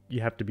build. You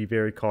have to be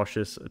very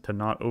cautious to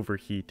not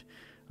overheat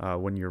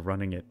when you're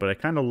running it, but I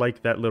kind of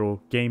like that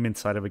little game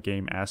inside of a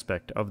game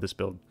aspect of this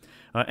build.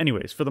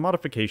 Anyways, for the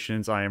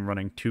modifications, I am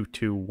running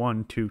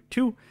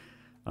 22122.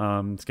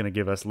 It's going to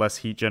give us less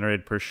heat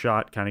generated per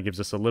shot, kind of gives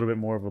us a little bit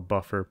more of a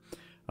buffer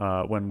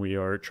when we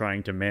are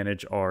trying to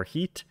manage our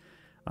heat.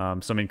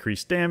 Some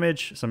increased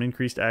damage, some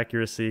increased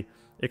accuracy,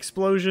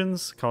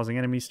 explosions, causing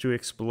enemies to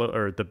explode,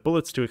 or the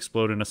bullets to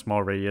explode in a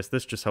small radius.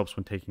 This just helps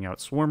when taking out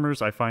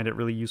swarmers. I find it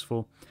really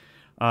useful.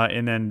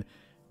 And then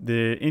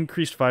the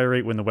increased fire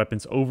rate when the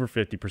weapon's over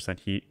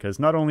 50% heat, because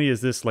not only is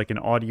this like an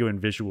audio and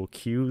visual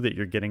cue that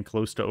you're getting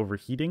close to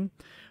overheating,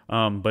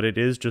 but it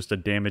is just a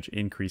damage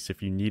increase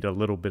if you need a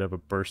little bit of a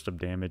burst of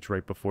damage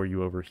right before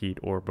you overheat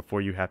or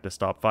before you have to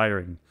stop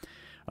firing.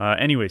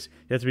 Anyways,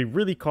 you have to be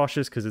really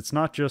cautious because it's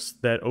not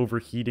just that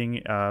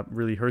overheating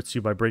really hurts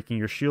you by breaking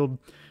your shield,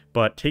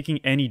 but taking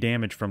any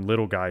damage from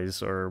little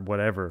guys or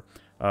whatever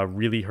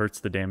really hurts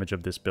the damage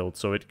of this build.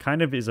 So it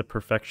kind of is a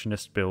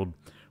perfectionist build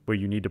where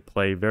you need to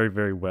play very,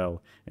 very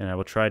well, and I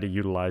will try to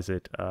utilize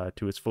it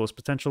to its fullest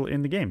potential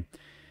in the game.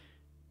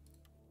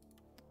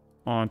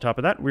 On top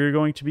of that, we're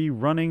going to be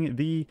running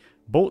the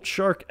Bolt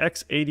Shark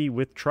X80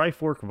 with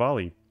Trifork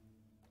Volley.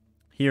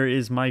 Here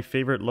is my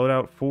favorite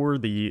loadout for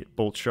the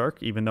Bolt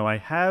Shark, even though I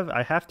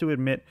have to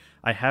admit,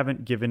 I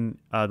haven't given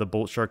the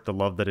Bolt Shark the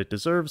love that it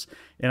deserves,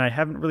 and I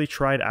haven't really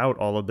tried out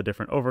all of the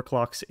different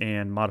overclocks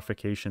and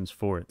modifications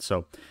for it.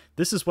 So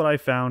this is what I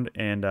found,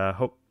 and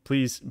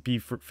please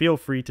feel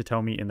free to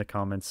tell me in the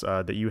comments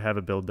that you have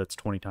a build that's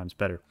 20 times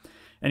better.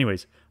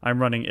 Anyways,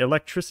 I'm running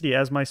Electricity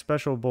as my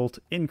special bolt,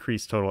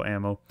 increased total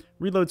ammo,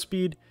 reload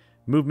speed,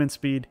 movement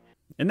speed,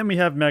 and then we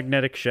have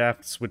Magnetic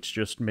Shafts, which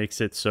just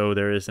makes it so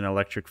there is an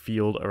electric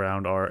field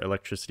around our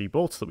electricity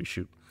bolts that we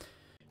shoot.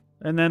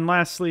 And then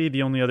lastly,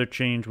 the only other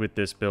change with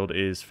this build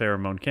is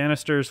Pheromone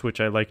Canisters, which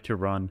I like to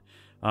run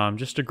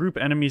just to group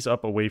enemies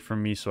up away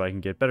from me so I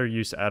can get better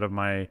use out of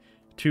my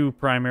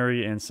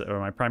primary and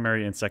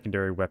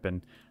secondary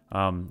weapon,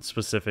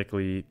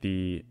 specifically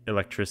the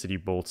electricity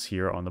bolts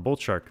here on the Bolt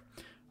Shark.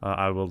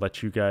 I will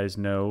let you guys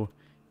know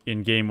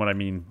in game what I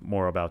mean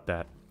more about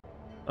that.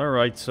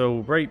 Alright, so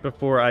right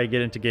before I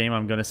get into game,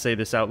 I'm going to say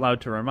this out loud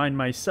to remind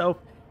myself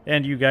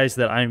and you guys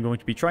that I am going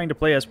to be trying to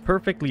play as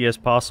perfectly as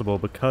possible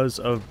because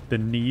of the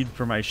need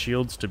for my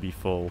shields to be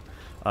full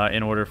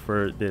in order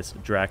for this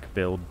Drac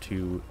build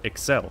to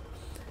excel.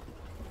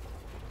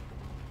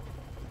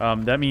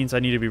 That means I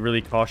need to be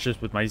really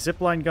cautious with my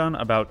zipline gun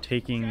about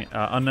taking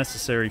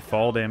unnecessary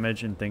fall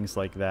damage and things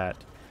like that.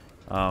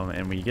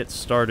 And we get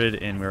started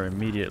and we're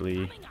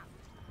immediately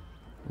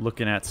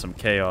looking at some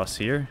chaos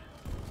here.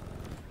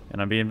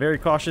 And I'm being very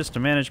cautious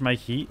to manage my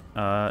heat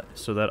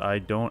so that I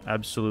don't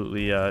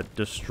absolutely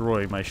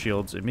destroy my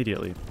shields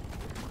immediately.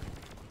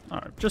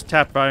 Alright, just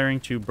tap firing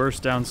to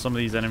burst down some of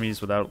these enemies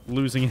without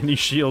losing any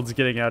shields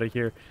getting out of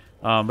here.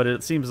 But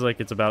it seems like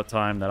it's about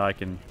time that I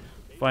can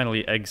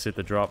finally exit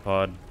the drop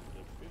pod.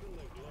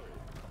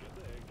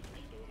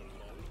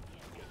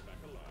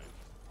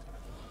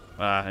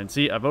 And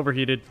see, I've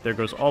overheated. There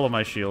goes all of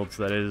my shields.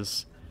 That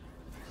is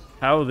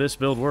how this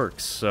build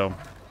works. So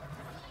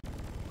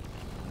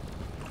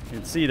you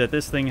can see that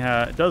this thing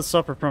does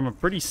suffer from a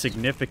pretty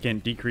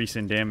significant decrease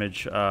in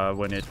damage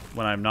when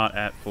I'm not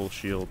at full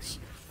shields.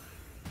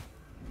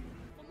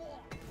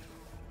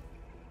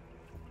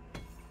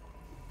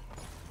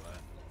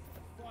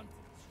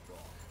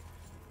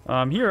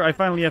 Here I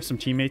finally have some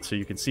teammates, so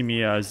you can see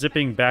me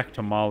zipping back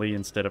to Molly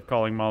instead of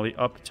calling Molly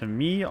up to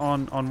me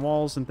on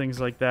walls and things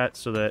like that,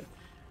 so that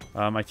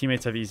my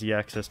teammates have easy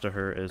access to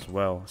her as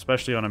well,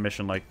 especially on a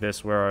mission like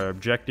this where our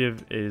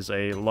objective is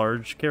a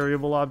large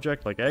carryable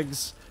object like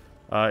eggs.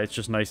 It's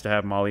just nice to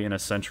have Molly in a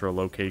central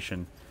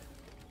location.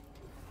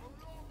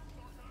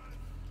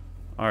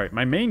 Alright,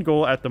 my main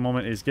goal at the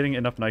moment is getting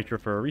enough nitro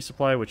for a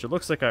resupply, which it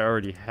looks like I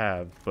already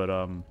have,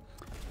 but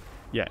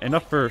yeah,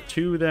 enough for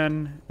 2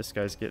 then. This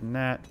guy's getting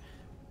that.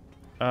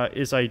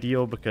 Is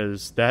ideal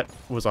because that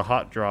was a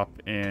hot drop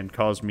and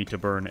caused me to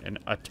burn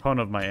a ton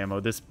of my ammo.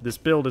 This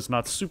build is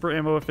not super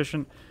ammo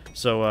efficient,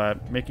 so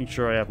making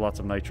sure I have lots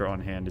of nitro on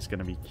hand is going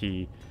to be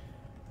key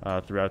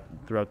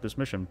throughout this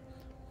mission.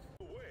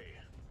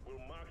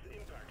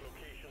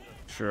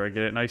 Sure, I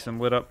get it nice and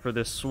lit up for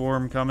this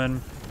swarm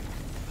coming.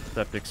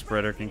 Septic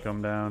spreader can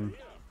come down.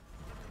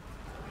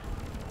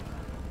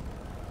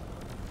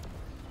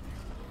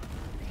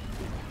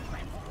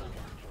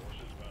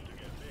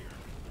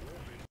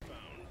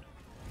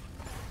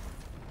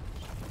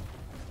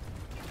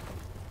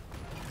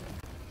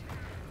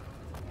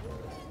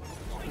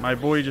 My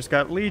boy just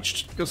got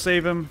leeched. Go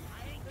save him.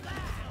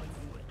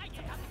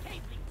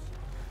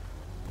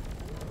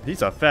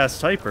 He's a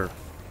fast typer.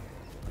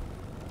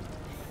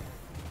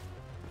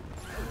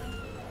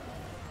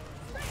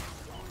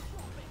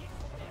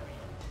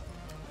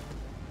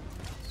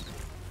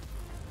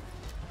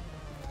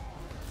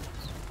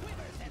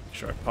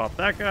 Sure, I pop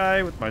that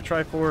guy with my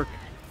Trifork.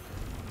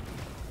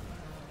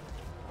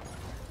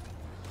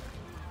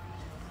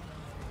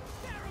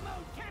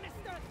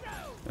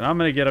 And I'm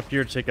gonna get up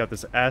here to take out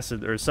this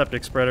acid or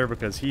septic spreader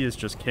because he is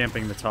just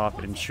camping the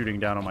top and shooting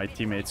down on my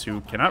teammates who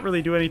cannot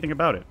really do anything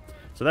about it.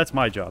 So that's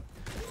my job.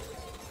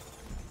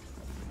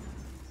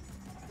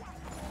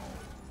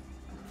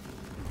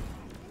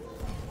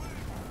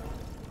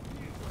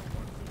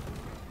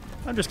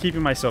 I'm just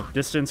keeping myself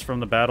distanced from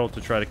the battle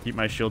to try to keep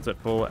my shields at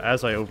full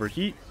as I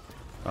overheat,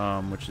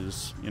 which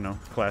is, you know,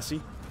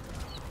 classy.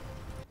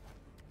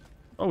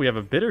 Oh, we have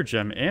a bitter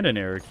gem and an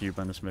error cube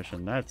on this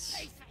mission.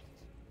 That's...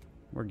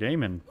 we're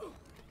gaming.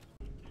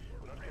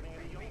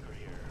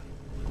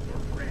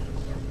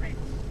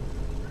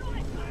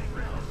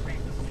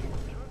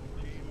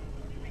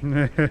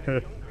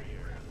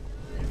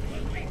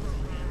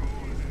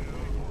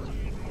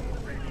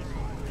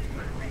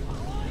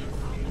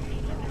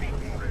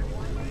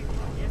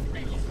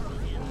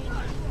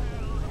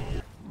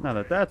 Now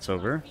that that's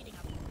over,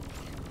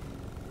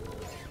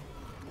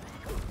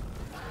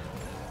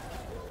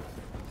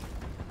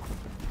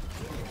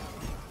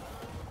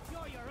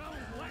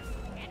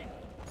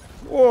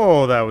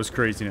 Whoa, that was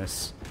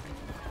craziness.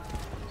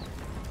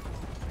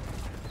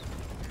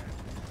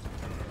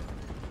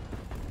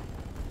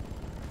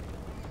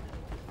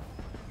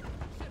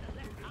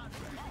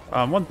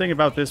 One thing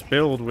about this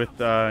build with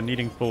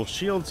needing full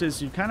shields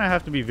is you kind of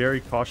have to be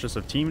very cautious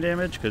of team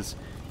damage, because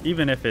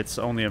even if it's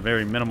only a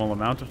very minimal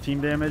amount of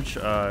team damage,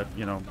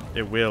 you know,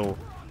 it will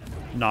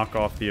knock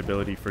off the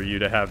ability for you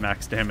to have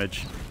max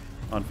damage,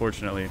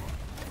 unfortunately.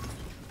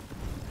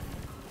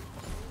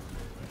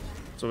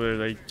 So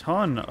there's a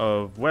ton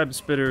of web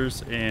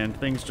spitters and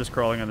things just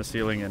crawling on the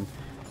ceiling, and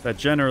that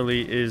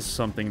generally is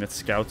something that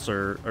scouts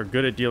are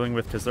good at dealing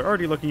with, because they're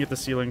already looking at the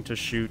ceiling to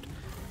shoot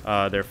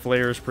their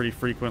flares pretty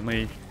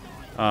frequently.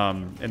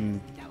 And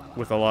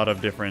with a lot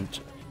of different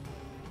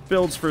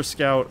builds for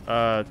Scout,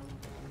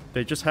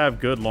 they just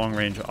have good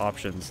long-range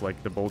options,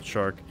 like the Bolt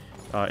Shark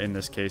in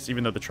this case,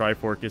 even though the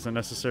Trifork isn't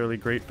necessarily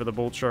great for the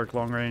Bolt Shark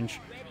long-range.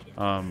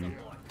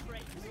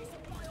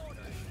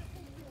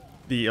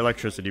 The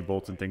electricity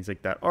bolts and things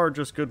like that are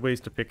just good ways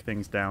to pick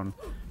things down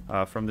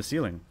from the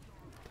ceiling.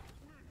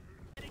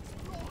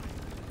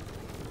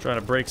 Try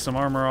to break some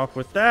armor off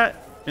with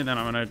that, and then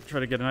I'm going to try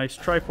to get a nice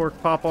Trifork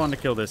pop on to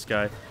kill this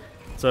guy.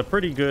 It's a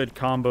pretty good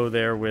combo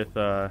there with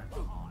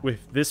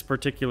this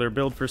particular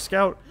build for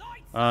Scout.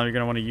 You're going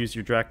to want to use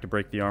your Drac to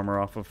break the armor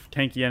off of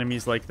tanky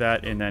enemies like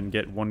that, and then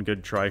get one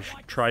good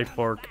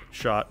Trifork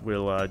shot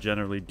will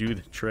generally do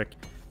the trick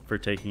for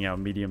taking out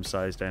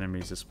medium-sized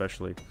enemies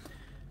especially.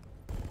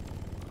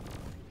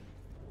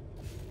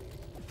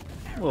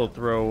 We'll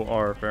throw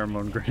our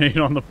pheromone grenade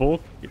on the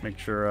Bolt. Make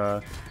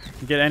sure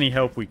get any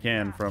help we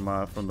can from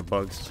the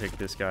bugs to take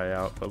this guy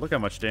out. But look how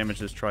much damage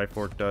this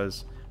Trifork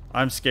does.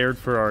 I'm scared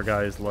for our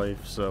guy's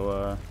life,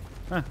 so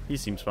he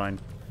seems fine.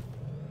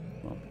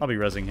 Well, I'll be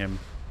rezzing him.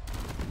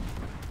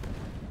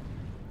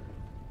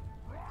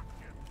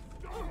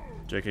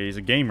 JK, he's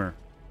a gamer.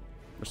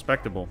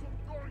 Respectable.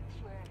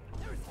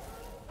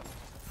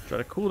 Try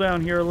to cool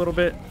down here a little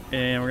bit,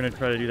 and we're going to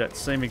try to do that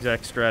same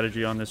exact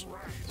strategy on this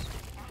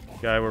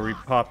guy where we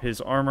pop his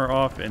armor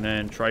off and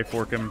then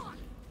Trifork him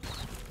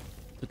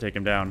to take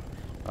him down.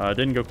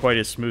 Didn't go quite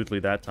as smoothly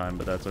that time,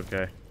 but that's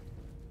okay.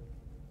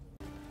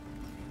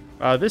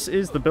 This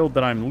is the build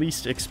that I'm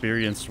least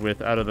experienced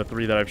with out of the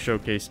three that I've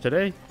showcased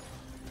today.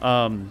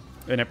 And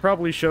it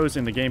probably shows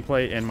in the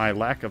gameplay and my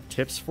lack of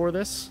tips for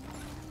this.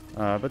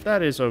 But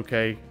that is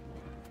okay.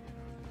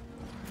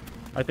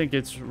 I think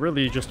it's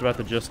really just about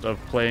the gist of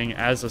playing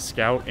as a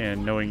scout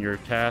and knowing your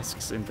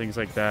tasks and things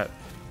like that.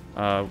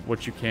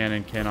 What you can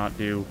and cannot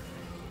do.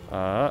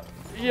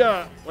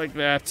 Yeah, like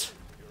that.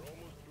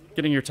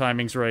 Getting your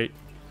timings right.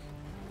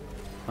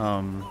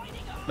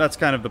 That's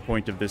kind of the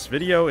point of this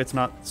video. It's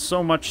not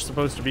so much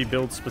supposed to be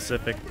build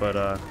specific,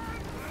 but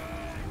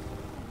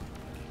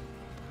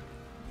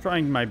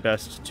trying my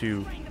best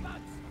to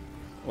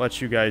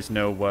let you guys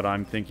know what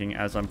I'm thinking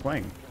as I'm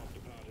playing.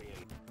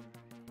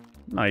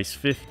 Nice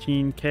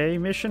 15k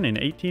mission in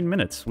 18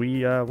 minutes.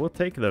 We'll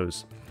take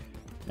those.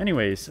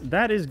 Anyways,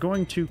 that is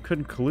going to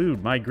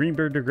conclude my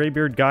Greenbeard to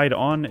Greybeard guide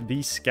on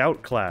the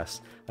Scout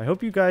class. I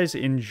hope you guys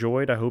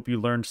enjoyed. I hope you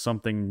learned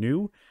something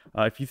new.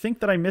 If you think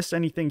that I missed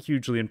anything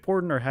hugely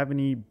important or have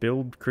any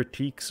build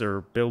critiques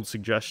or build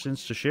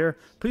suggestions to share,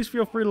 please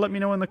feel free to let me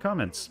know in the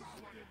comments.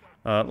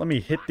 Let me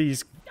hit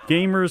these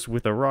gamers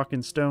with a rock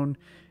and stone,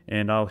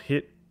 and I'll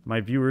hit my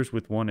viewers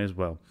with one as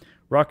well.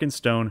 Rock and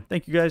stone.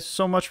 Thank you guys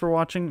so much for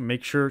watching.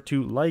 Make sure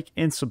to like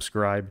and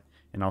subscribe,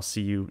 and I'll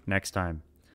see you next time.